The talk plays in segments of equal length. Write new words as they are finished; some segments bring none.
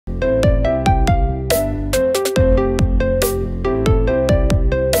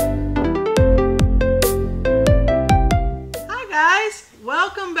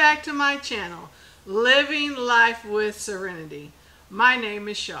back to my channel, Living Life with Serenity. My name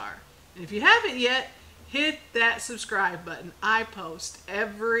is Shar. And if you haven't yet, hit that subscribe button. I post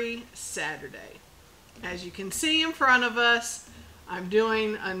every Saturday. As you can see in front of us, I'm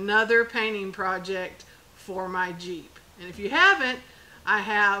doing another painting project for my Jeep. And if you haven't, I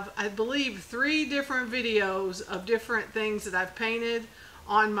have, I believe, 3 different videos of different things that I've painted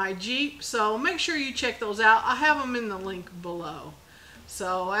on my Jeep. So make sure you check those out. I'll have them in the link below.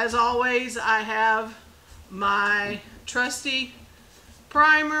 So as always, I have my trusty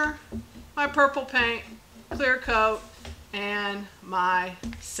primer, my purple paint, clear coat, and my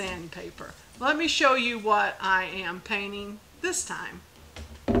sandpaper. Let me show you what I am painting this time.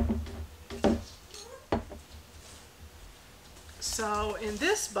 So in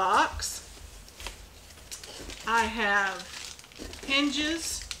this box, I have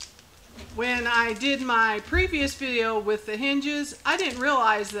hinges. When I did my previous video with the hinges, I didn't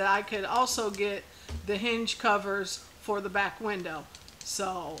realize that I could also get the hinge covers for the back window.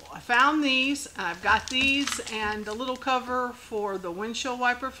 So I found these. I've got these and the little cover for the windshield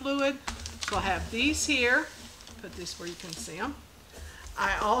wiper fluid. So I have these here. Put this where you can see them.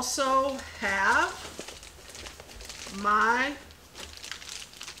 I also have my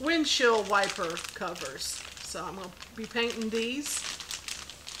windshield wiper covers. So I'm going to be painting these.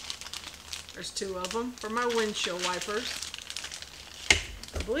 There's 2 of them for my windshield wipers.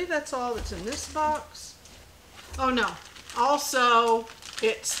 I believe that's all that's in this box. Oh no, also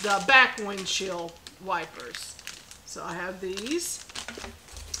it's the back windshield wipers. So I have these.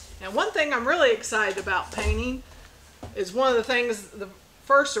 And one thing I'm really excited about painting is one of the things, the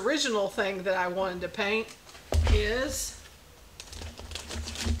first original thing that I wanted to paint is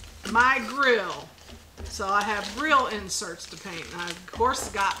my grill. So I have grill inserts to paint. And I of course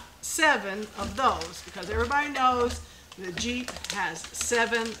got 7 of those because everybody knows the Jeep has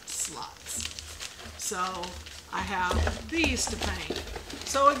 7 slots. So I have these to paint.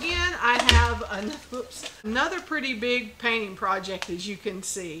 So again, I have another pretty big painting project, as you can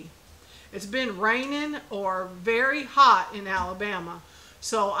see. It's been raining or very hot in Alabama.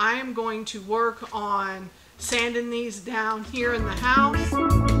 So I am going to work on sanding these down here in the house.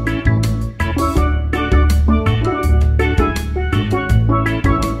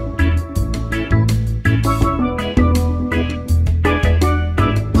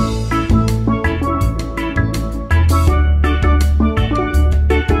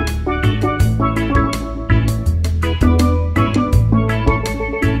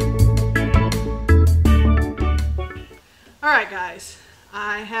 Alright guys,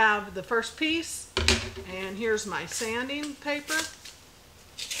 I have the first piece, and here's my sanding paper.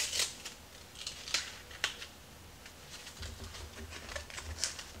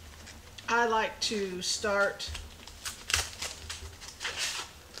 I like to start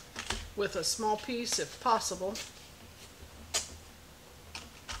with a small piece if possible.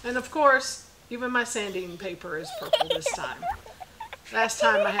 And of course, even my sanding paper is purple this time. Last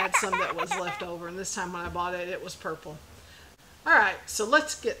time I had some that was left over, and this time when I bought it, it was purple. Alright, so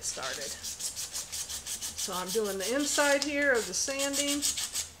let's get started. So I'm doing the inside here of the sanding.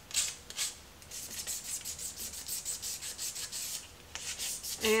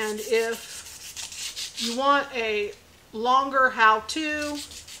 And if you want a longer how-to,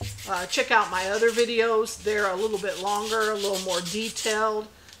 check out my other videos. They're a little bit longer, a little more detailed.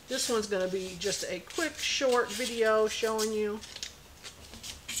 This one's going to be just a quick, short video showing you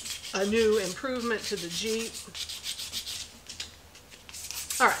a new improvement to the Jeep.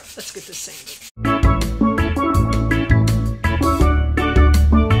 Alright, let's get this sanded.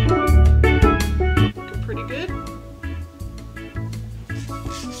 Looking pretty good.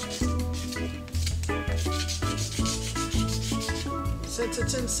 Since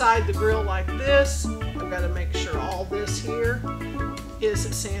it's inside the grill like this, I've got to make sure all this here is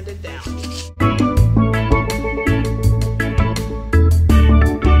sanded down.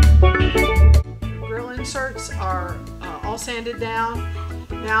 The grill inserts are all sanded down.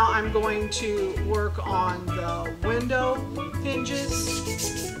 Now I'm going to work on the window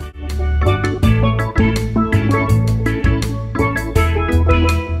hinges.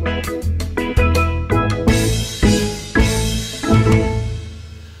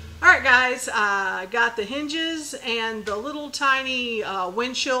 Alright guys, I got the hinges and the little tiny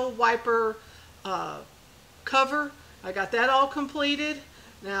windshield wiper cover. I got that all completed.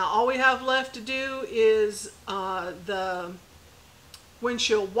 Now all we have left to do is the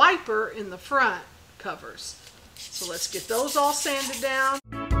windshield wiper in the front covers. So let's get those all sanded down.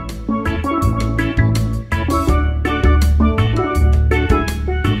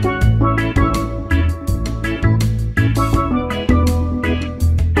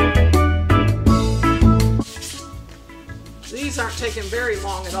 taken very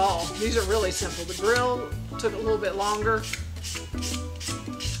long at all. These are really simple. The grill took a little bit longer,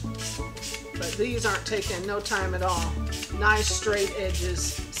 but these aren't taking no time at all. Nice straight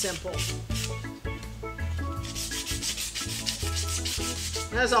edges, simple.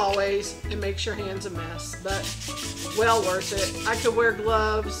 As always, it makes your hands a mess, but well worth it. I could wear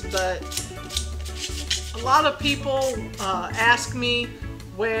gloves, but a lot of people ask me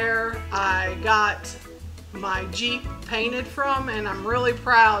where I got my Jeep painted from, and I'm really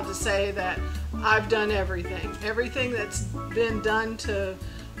proud to say that I've done everything. Everything that's been done to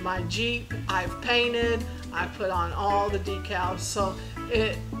my Jeep, I've painted, I put on all the decals. So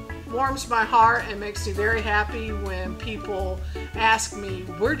it warms my heart and makes me very happy when people ask me,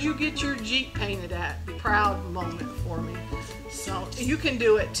 where'd you get your Jeep painted at? Proud moment for me. So you can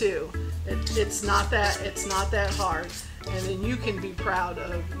do it too. It's not that hard, and then you can be proud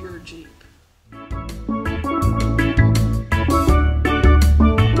of your Jeep.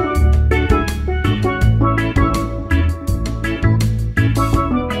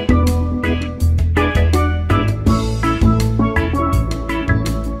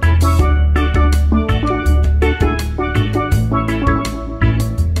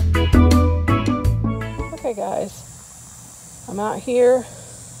 Okay guys, I'm out here.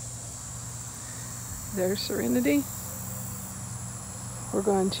 There's Serenity. We're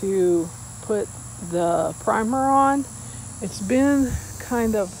going to put the primer on. It's been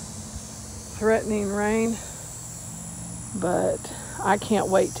kind of threatening rain, but I can't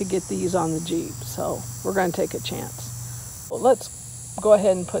wait to get these on the Jeep, so we're going to take a chance. Well, let's go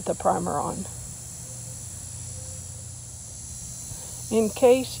ahead and put the primer on. In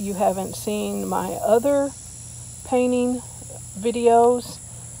case you haven't seen my other painting videos,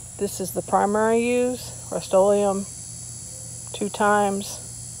 this is the primer I use, Rust-Oleum 2x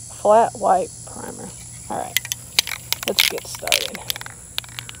flat white primer. Alright, let's get started.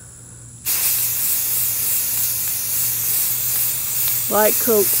 Light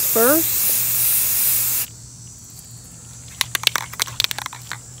coats first.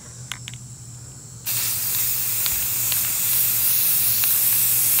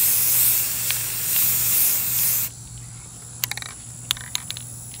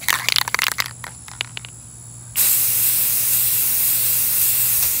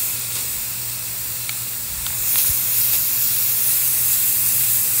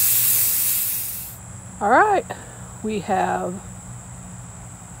 All right, we have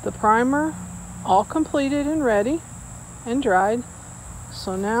the primer all completed and ready and dried.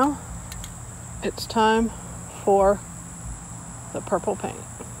 So now it's time for the purple paint.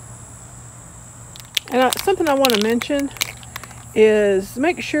 And something I want to mention is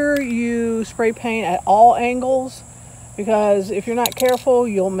make sure you spray paint at all angles, because if you're not careful,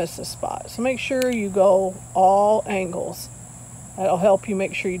 you'll miss a spot. So make sure you go all angles. That'll help you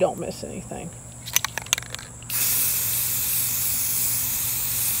make sure you don't miss anything.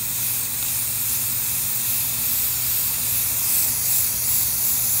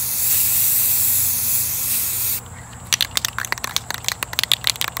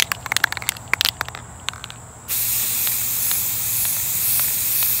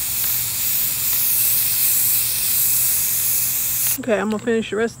 Okay, I'm gonna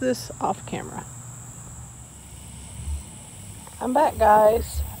finish the rest of this off camera. I'm back,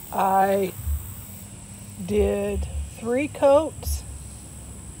 guys. I did 3 coats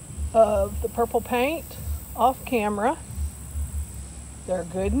of the purple paint off camera. They're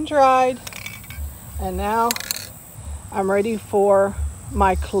good and dried. And now I'm ready for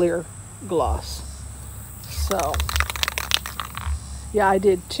my clear gloss. So, yeah, I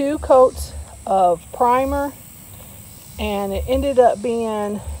did 2 coats of primer, and it ended up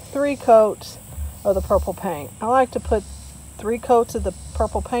being 3 coats of the purple paint. I like to put 3 coats of the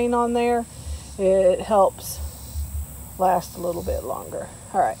purple paint on there. It helps last a little bit longer.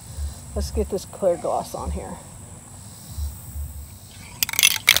 All right, let's get this clear gloss on here.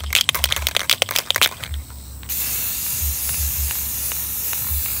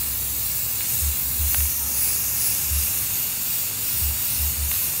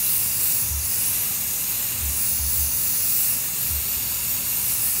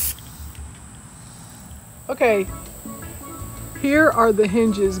 Okay, here are the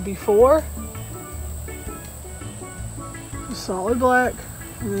hinges before. Solid black,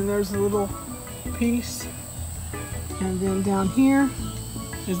 and then there's a little piece, and then down here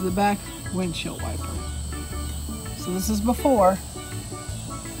is the back windshield wiper. So this is before.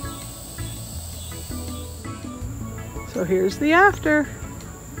 So here's the after.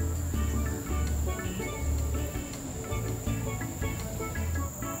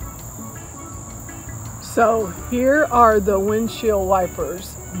 So here are the windshield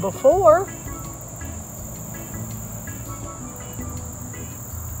wipers before.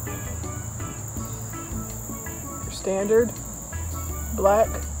 Your standard black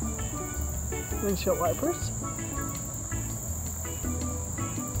windshield wipers.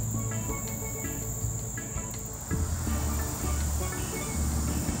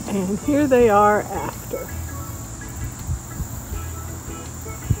 And here they are after.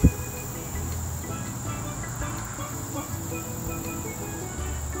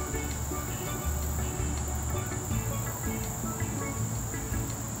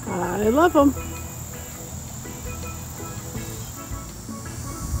 I love them.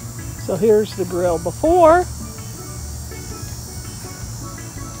 So here's the grill before.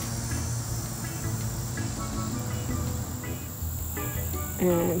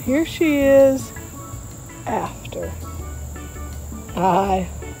 And here she is after. I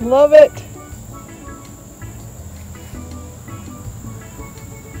love it.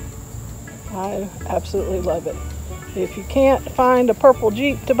 I absolutely love it. If you can't find a purple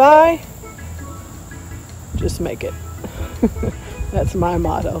Jeep to buy, just make it. That's my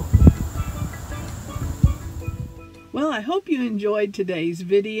motto. Well, I hope you enjoyed today's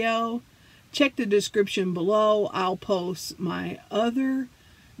video. Check the description below. I'll post my other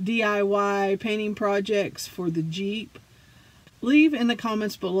DIY painting projects for the Jeep. Leave in the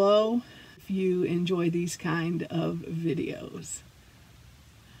comments below if you enjoy these kind of videos.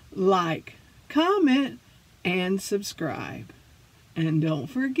 Like, comment, and subscribe. And don't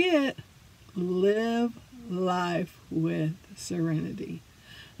forget, live life with serenity.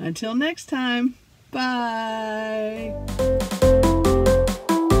 Until next time, bye.